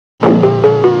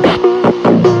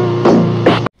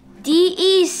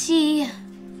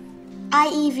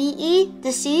I-E-V-E,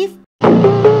 deceive?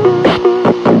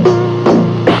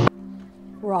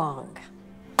 Wrong.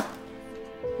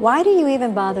 Why do you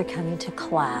even bother coming to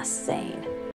class, Zane?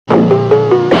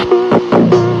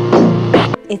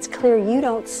 It's clear you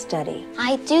don't study.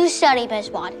 I do study, Miss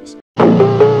Waters.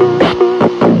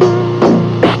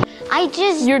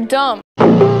 You're dumb.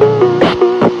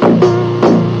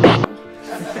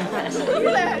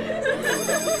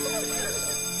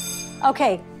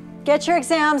 Okay, get your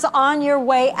exams on your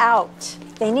way out.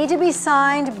 They need to be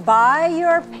signed by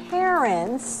your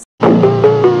parents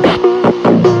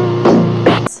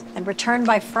and returned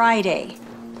by Friday.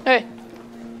 Hey,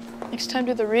 next time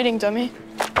do the reading, dummy.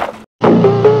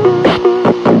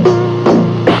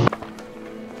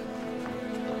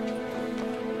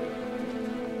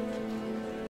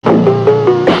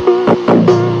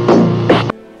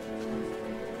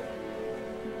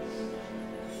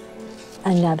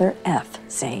 Another F,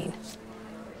 Zane.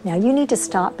 Now you need to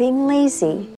stop being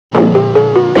lazy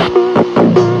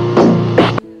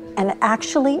and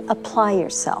actually apply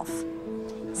yourself.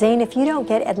 Zane, if you don't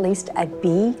get at least a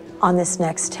B on this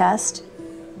next test,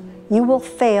 you will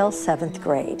fail 7th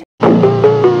grade.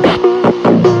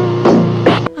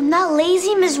 I'm not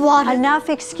lazy, Miss Waters. Enough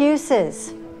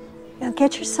excuses. Now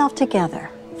get yourself together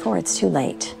before it's too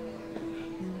late.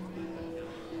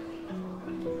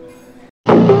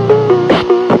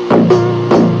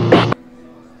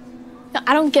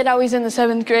 I don't get how he's in the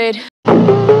 7th grade.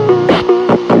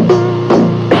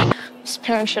 His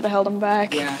parents should have held him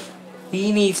back. Yeah,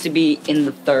 he needs to be in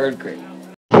the 3rd grade.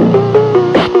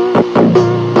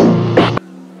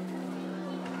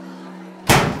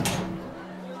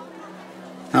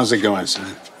 How's it going,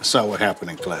 son? I saw what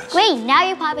happened in class. Great, now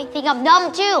you probably think I'm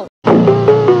dumb too.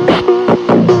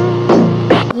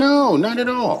 No, not at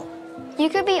all. You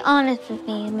could be honest with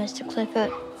me, Mr.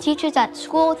 Clifford. Teachers at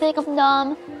school think I'm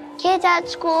dumb. Kids at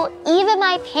school, even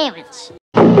my parents.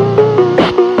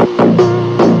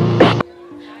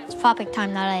 It's probably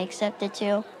time that I accept it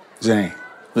too. Zane,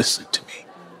 listen to me.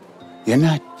 You're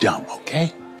not dumb,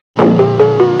 okay?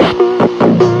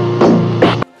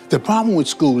 The problem with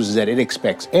schools is that it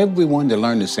expects everyone to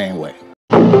learn the same way.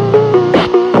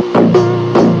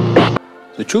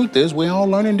 The truth is, we all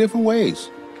learn in different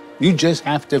ways. You just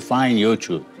have to find your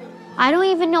truth. I don't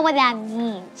even know what that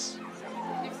means.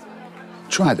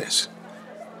 Try this.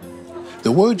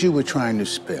 The word you were trying to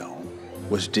spell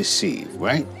was deceive,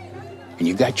 right? And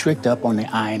you got tricked up on the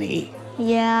I and the E.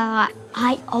 Yeah,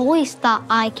 I always thought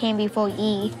I came before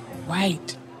E.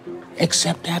 Right.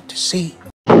 Except after C.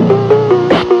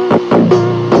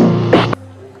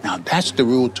 Now that's the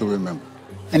rule to remember.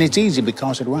 And it's easy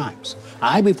because it rhymes.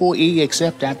 I before E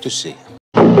except after C.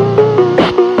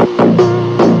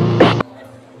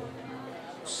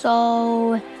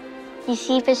 So,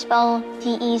 deceive is spelled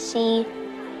D-E-C-E-I-V-E?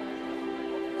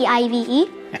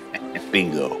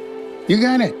 Bingo. You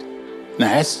got it.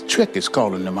 Now, that trick is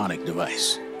called a mnemonic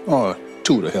device, or a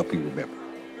tool to help you remember.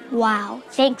 Wow.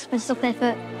 Thanks, Mr.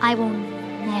 Clifford. I will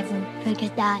never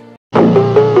forget that.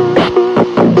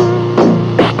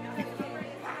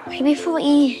 I before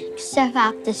E, except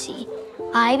after C.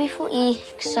 I before E,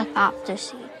 except after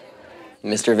C.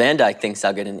 Mr. Van Dyke thinks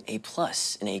I'll get an A+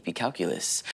 in AP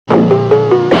Calculus,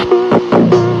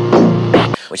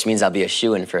 which means I'll be a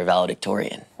shoo-in for a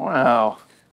valedictorian. Wow.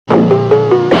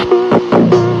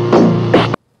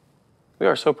 We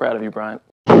are so proud of you, Bryant.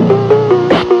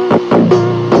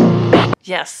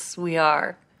 Yes, we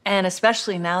are. And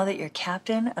especially now that you're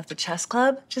captain of the chess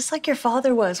club, just like your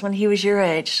father was when he was your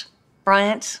age.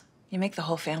 Bryant, you make the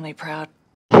whole family proud.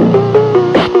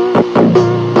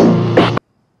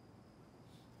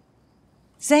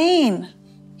 Zane,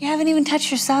 you haven't even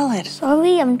touched your salad.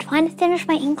 Sorry, I'm trying to finish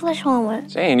my English homework.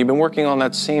 Zane, you've been working on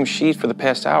that same sheet for the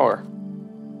past hour.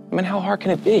 I mean, how hard can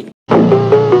it be?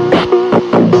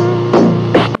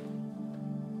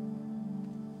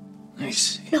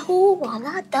 Nice. No, I'm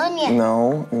not done yet.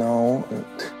 No.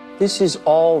 This is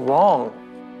all wrong.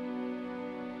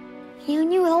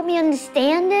 Can you help me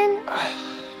understanding?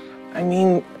 I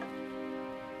mean,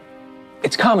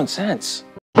 it's common sense.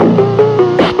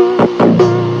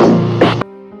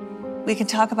 We can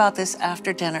talk about this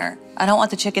after dinner. I don't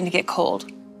want the chicken to get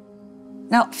cold.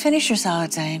 Now, finish your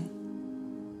salad, Zane.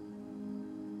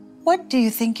 What do you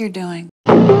think you're doing?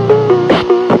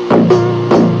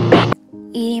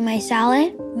 Eating my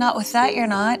salad? Not with that, you're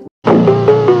not.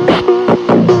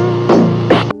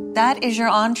 That is your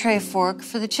entree fork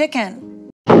for the chicken.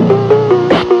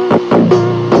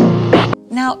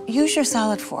 Now, use your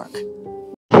salad fork.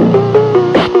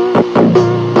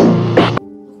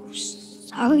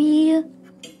 Sorry.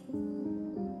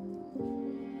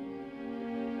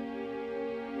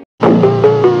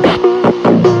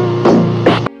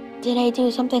 I do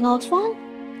something else wrong?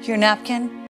 Your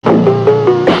napkin?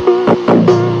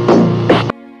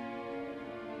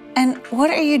 And what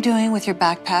are you doing with your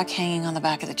backpack hanging on the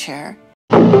back of the chair?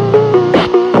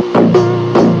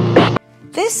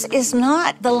 This is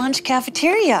not the lunch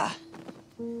cafeteria.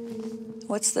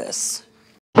 What's this?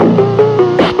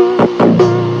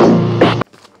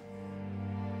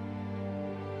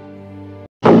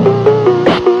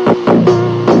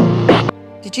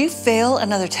 Did you fail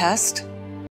another test?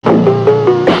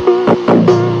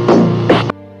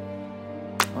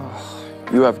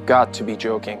 You have got to be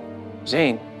joking.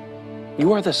 Zane,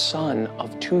 you are the son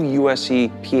of 2 USC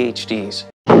PhDs.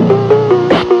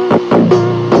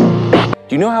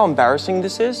 Do you know how embarrassing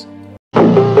this is?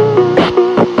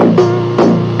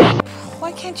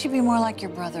 Why can't you be more like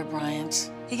your brother,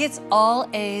 Bryant? He gets all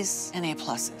A's and A+.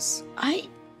 I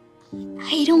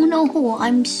don't know.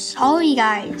 I'm sorry,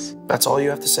 guys. That's all you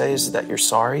have to say is that you're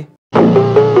sorry?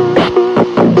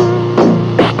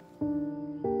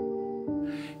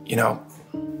 You know,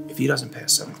 if he doesn't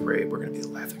pass 7th grade, we're gonna be the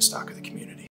laughingstock of the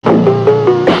community.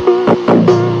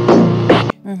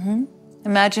 Mm-hmm.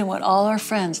 Imagine what all our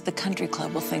friends at the country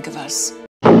club will think of us.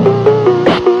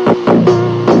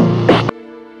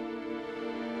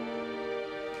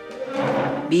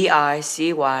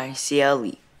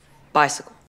 bicycle.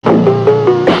 Bicycle.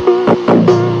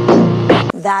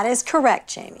 That is correct,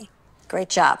 Jamie. Great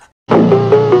job.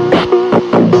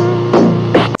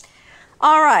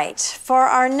 All right, for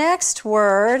our next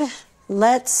word,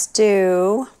 let's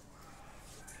do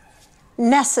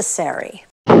necessary.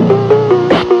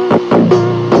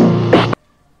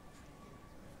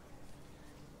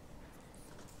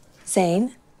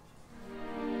 Zane?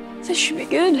 This should be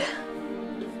good.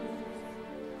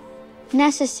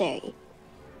 Necessary.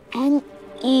 N-E-C...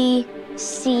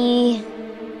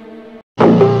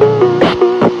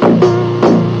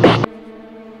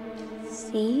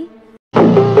 C?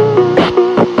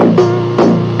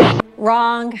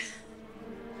 Wrong.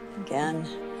 Again.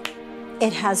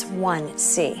 It has one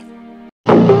C.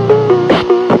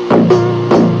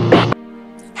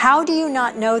 How do you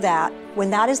not know that when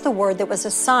that is the word that was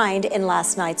assigned in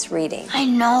last night's reading? I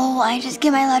know, I just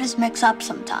get my letters mixed up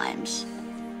sometimes.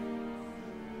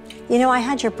 You know, I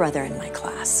had your brother in my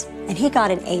class, and he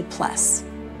got an A+.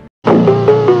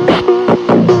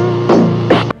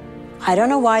 I don't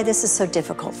know why this is so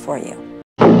difficult for you.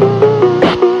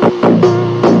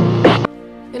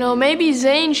 You know, maybe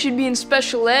Zane should be in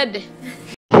special ed.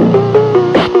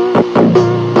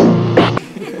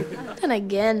 Then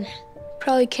again,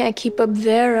 probably can't keep up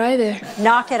there either.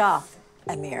 Knock it off,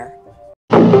 Amir.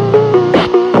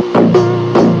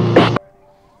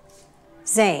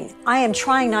 Zane, I am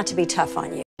trying not to be tough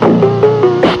on you.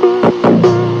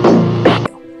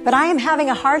 But I am having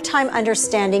a hard time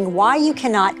understanding why you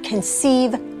cannot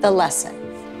conceive the lesson.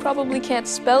 Probably can't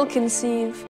spell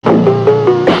conceive.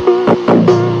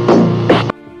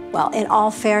 Well, in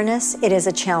all fairness, it is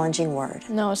a challenging word.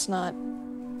 No, it's not.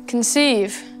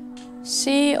 Conceive.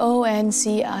 C-O-N-C-I-E-V-E.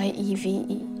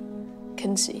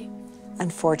 Conceive.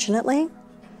 Unfortunately,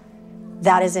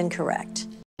 that is incorrect.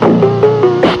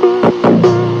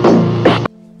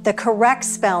 The correct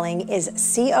spelling is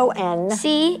C-O-N...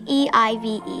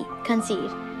 C-E-I-V-E.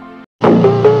 Conceive.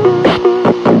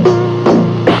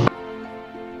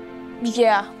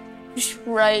 Yeah,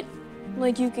 right.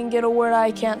 Like you can get a word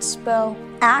I can't spell.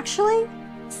 Actually,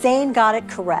 Zane got it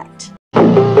correct.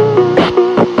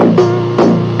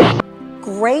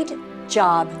 Great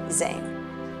job, Zane.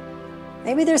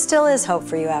 Maybe there still is hope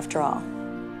for you after all.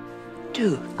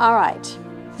 Dude. All right.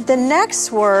 The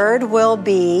next word will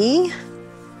be...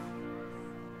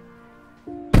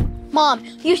 Mom,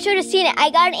 you should have seen it. I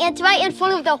got an answer right in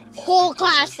front of the whole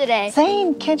class today.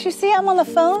 Zane, can't you see I'm on the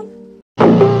phone?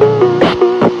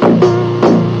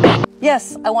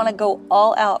 Yes, I want to go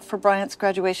all out for Bryant's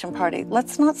graduation party.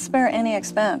 Let's not spare any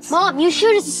expense. Mom, you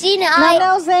should have seen it. Not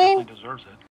now, Zane.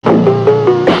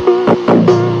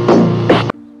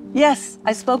 Yes,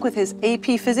 I spoke with his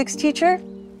AP physics teacher,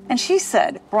 and she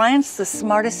said Bryant's the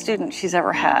smartest student she's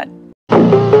ever had.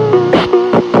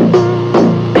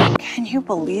 Can you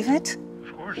believe it?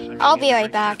 Of course. I'll be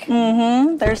right back.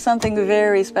 Mm-hmm. There's something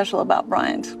very special about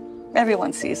Bryant.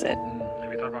 Everyone sees it.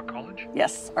 Have you thought about college?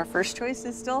 Yes, our first choice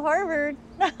is still Harvard.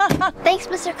 Thanks,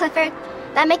 Mr. Clifford.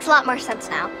 That makes a lot more sense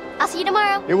now. I'll see you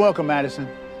tomorrow. You're welcome, Madison.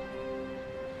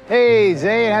 Hey,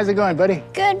 Zane, how's it going, buddy?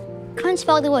 Good. Couldn't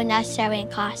spell the word necessary in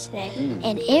class today,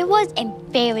 and it was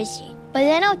embarrassing. But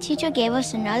then our teacher gave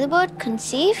us another word,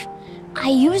 conceive. I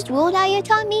used rule that you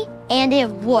taught me, and it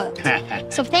worked.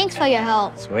 So thanks for your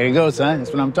help. That's the way to go, son.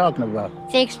 That's what I'm talking about.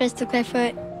 Thanks, Mr.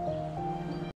 Clifford.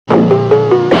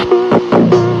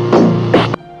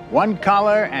 1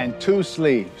 collar and 2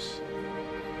 sleeves.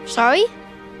 Sorry?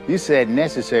 You said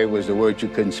necessary was the word you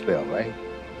couldn't spell, right?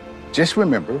 Just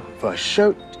remember, for a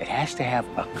shirt, it has to have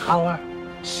a collar,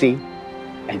 C,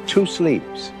 and 2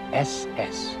 sleeves,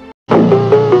 SS.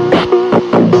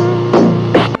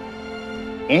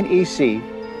 Necessary.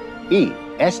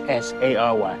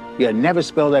 You'll never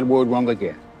spell that word wrong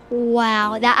again.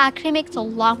 Wow, that actually makes a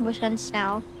lot more sense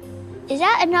now. Is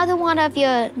that another one of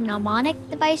your mnemonic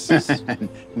devices?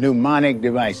 Mnemonic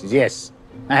devices, yes.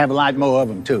 I have a lot more of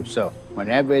them, too, so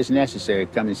whenever it's necessary,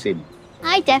 come and see me.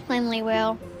 I definitely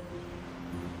will.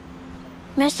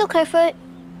 Mr. Clifford,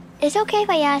 is it okay if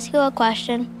I ask you a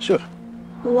question? Sure.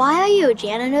 Why are you a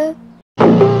janitor?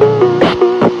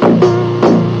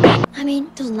 I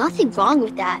mean, there's nothing wrong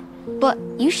with that, but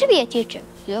you should be a teacher.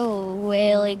 You're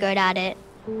really good at it.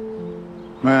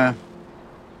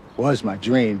 Was my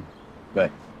dream,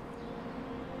 but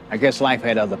I guess life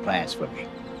had other plans for me.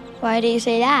 Why do you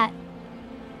say that?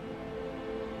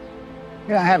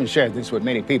 I haven't shared this with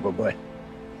many people, but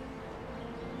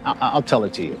I'll tell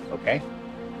it to you, okay?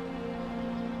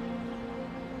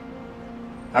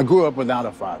 I grew up without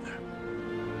a father.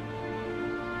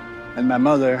 And my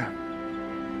mother,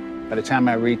 by the time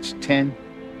I reached 10,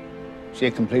 she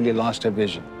had completely lost her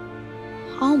vision.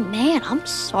 Oh man, I'm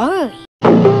sorry.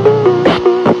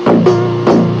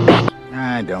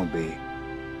 Don't be.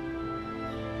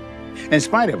 In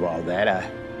spite of all that, I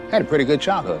had a pretty good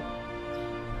childhood.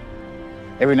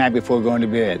 Every night before going to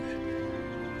bed,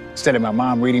 instead of my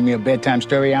mom reading me a bedtime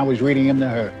story, I was reading them to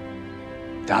her.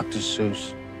 Dr.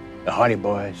 Seuss, the Hardy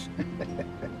Boys.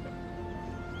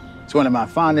 It's one of my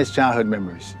fondest childhood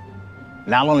memories.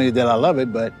 Not only did I love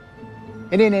it, but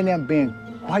it ended up being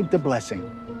quite the blessing.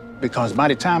 Because by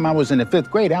the time I was in the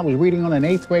 5th grade, I was reading on an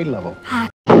 8th grade level.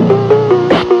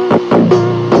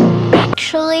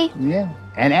 Actually? Yeah.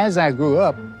 And as I grew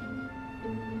up,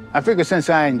 I figured since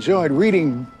I enjoyed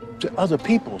reading to other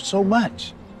people so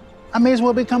much, I may as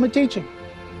well become a teacher.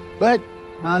 But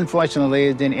unfortunately,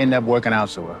 it didn't end up working out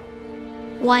so well.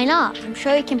 Why not? I'm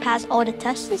sure you can pass all the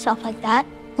tests and stuff like that.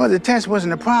 Well, the test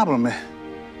wasn't a problem.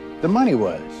 The money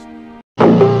was.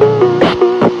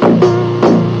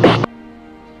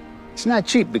 It's not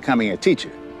cheap becoming a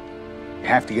teacher. You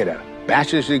have to get a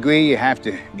bachelor's degree, you have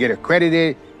to get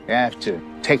accredited, you have to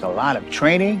take a lot of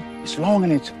training. It's long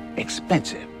and it's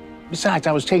expensive. Besides,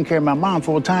 I was taking care of my mom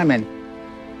full time and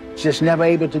just never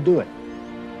able to do it.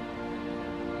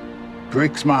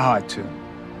 Breaks my heart, too.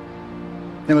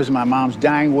 It was my mom's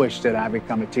dying wish that I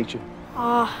become a teacher.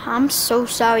 Oh, I'm so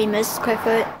sorry, Miss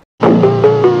Clifford.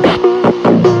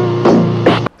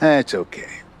 That's okay.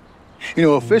 You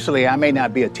know, officially, I may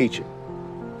not be a teacher,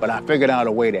 but I figured out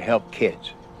a way to help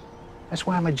kids. That's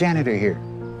why I'm a janitor here.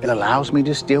 It allows me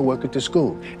to still work at the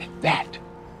school. And that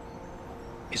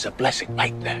is a blessing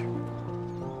right there.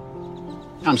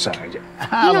 I'm sorry,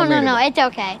 No, it's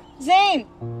okay. Zane,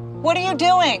 what are you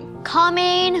doing?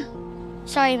 Coming.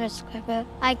 Sorry, Miss Clifford.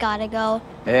 I gotta go.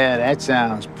 Yeah, that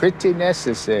sounds pretty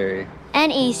necessary.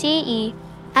 necessary.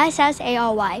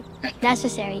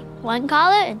 Necessary. 1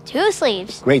 collar and 2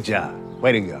 sleeves. Great job.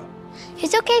 Way to go.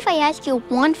 It's okay if I ask you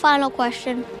one final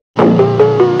question?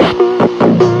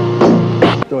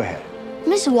 Go ahead.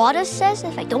 Miss Waters says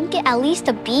if I don't get at least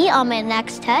a B on my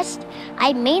next test,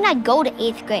 I may not go to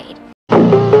 8th grade.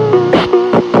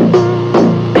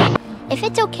 If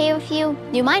it's okay with you,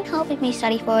 do you mind helping me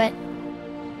study for it?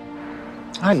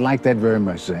 I'd like that very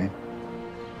much, Zane.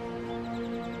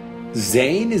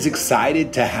 Zane is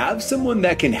excited to have someone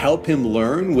that can help him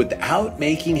learn without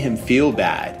making him feel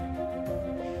bad.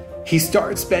 He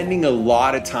starts spending a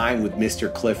lot of time with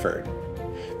Mr. Clifford.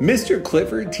 Mr.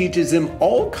 Clifford teaches him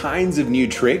all kinds of new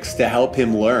tricks to help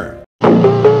him learn.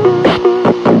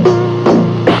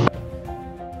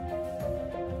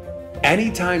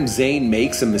 Anytime Zane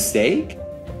makes a mistake,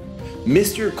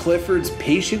 Mr. Clifford's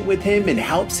patient with him and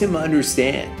helps him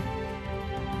understand.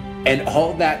 And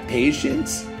all that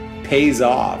patience pays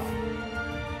off.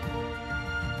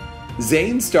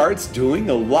 Zane starts doing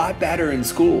a lot better in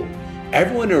school.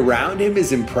 Everyone around him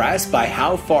is impressed by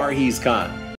how far he's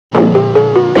come.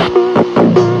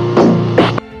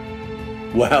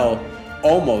 Well,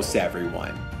 almost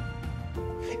everyone.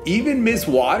 Even Miss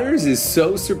Waters is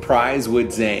so surprised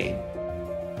with Zane.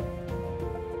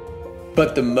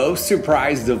 But the most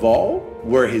surprised of all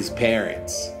were his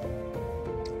parents.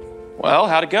 Well,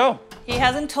 how'd it go? He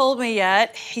hasn't told me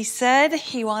yet. He said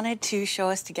he wanted to show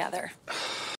us together.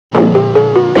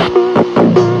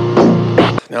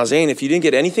 Now, Zane, if you didn't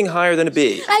get anything higher than a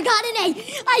B... I got an A!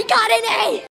 I got an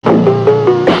A!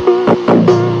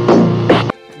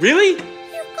 Really?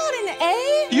 You got an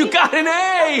A? You You got an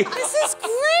A! This is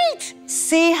great!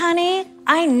 See, honey?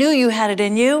 I knew you had it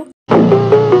in you.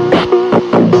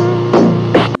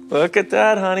 Look at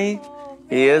that, honey.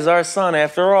 He is our son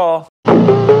after all.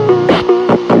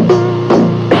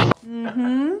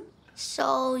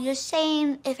 So you're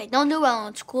saying if I don't do well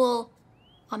in school,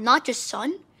 I'm not your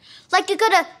son? Like you're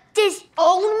gonna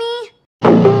disown me?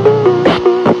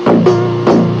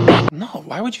 No,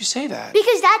 why would you say that?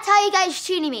 Because that's how you guys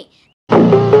treated me.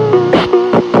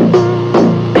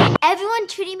 Everyone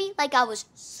treated me like I was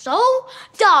so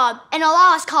dumb and a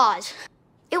lost cause.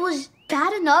 It was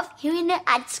bad enough hearing it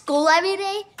at school every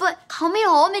day, but coming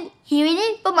home and hearing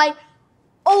it from my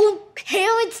own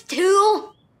parents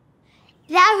too,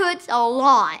 that hurts a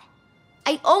lot.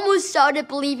 I almost started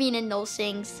believing in those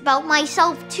things about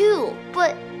myself too,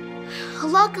 but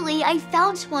luckily I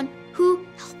found someone who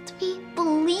helped me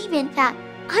believe in that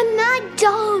I'm not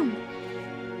dumb.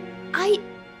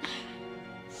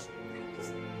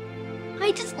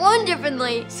 I just learned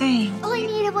differently. Same. All I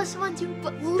needed was someone to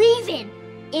believe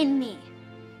in me.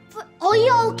 But all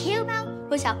you all care about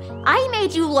was how I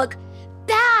made you look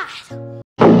bad.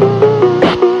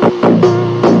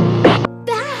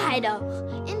 Bad.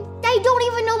 And I don't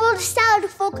even know where the salad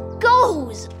folk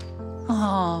goes.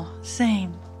 Oh,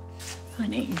 same.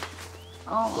 Honey.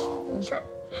 Oh.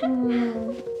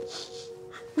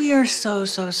 We are so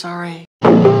sorry.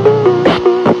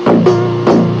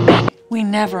 We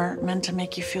never meant to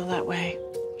make you feel that way.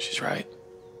 She's right.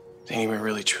 Zany, we're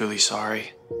really, truly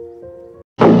sorry.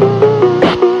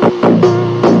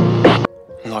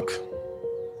 Look,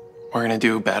 we're gonna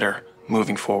do better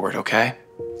moving forward, okay?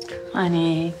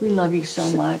 Honey, we love you so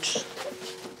much.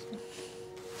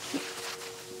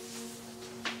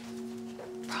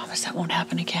 Promise that won't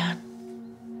happen again.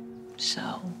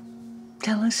 So,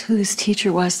 tell us who his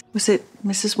teacher was. Was it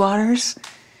Mrs. Waters?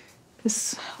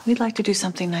 Because we'd like to do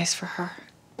something nice for her.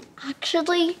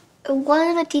 Actually, it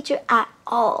wasn't a teacher at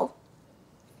all.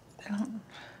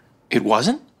 It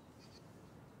wasn't?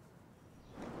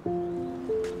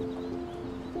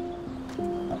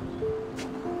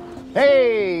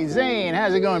 Hey, Zane,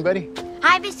 how's it going, buddy?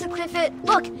 Hi, Mr. Clifford.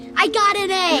 Look, I got an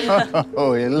A.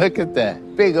 Oh, yeah, look at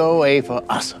that. Big old A for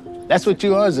awesome. That's what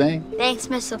you are, Zane. Thanks,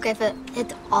 Mr. Clifford.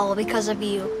 It's all because of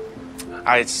you.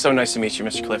 It's so nice to meet you,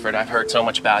 Mr. Clifford. I've heard so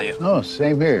much about you. Oh,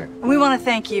 same here. We want to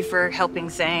thank you for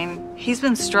helping Zane. He's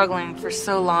been struggling for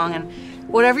so long, and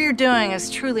whatever you're doing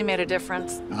has truly made a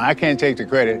difference. I can't take the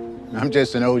credit. I'm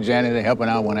just an old janitor helping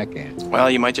out when I can. Well,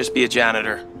 you might just be a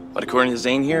janitor, but according to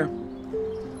Zane here,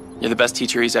 you're the best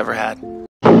teacher he's ever had.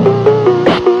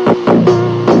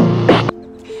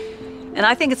 And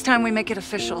I think it's time we make it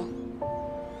official.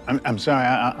 I'm sorry,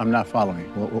 I'm not following.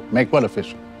 Make what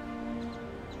official?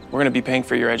 We're gonna be paying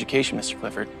for your education, Mr.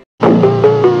 Clifford.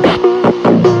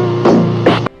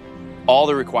 All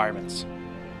the requirements.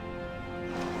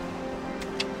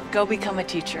 Go become a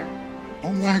teacher.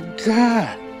 Oh, my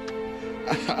God.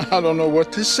 I don't know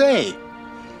what to say.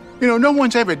 You know, no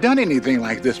one's ever done anything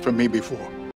like this for me before.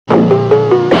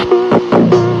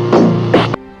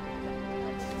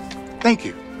 Thank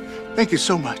you. Thank you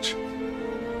so much.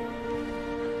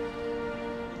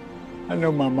 I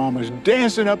know my mama's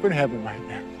dancing up in heaven right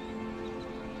now.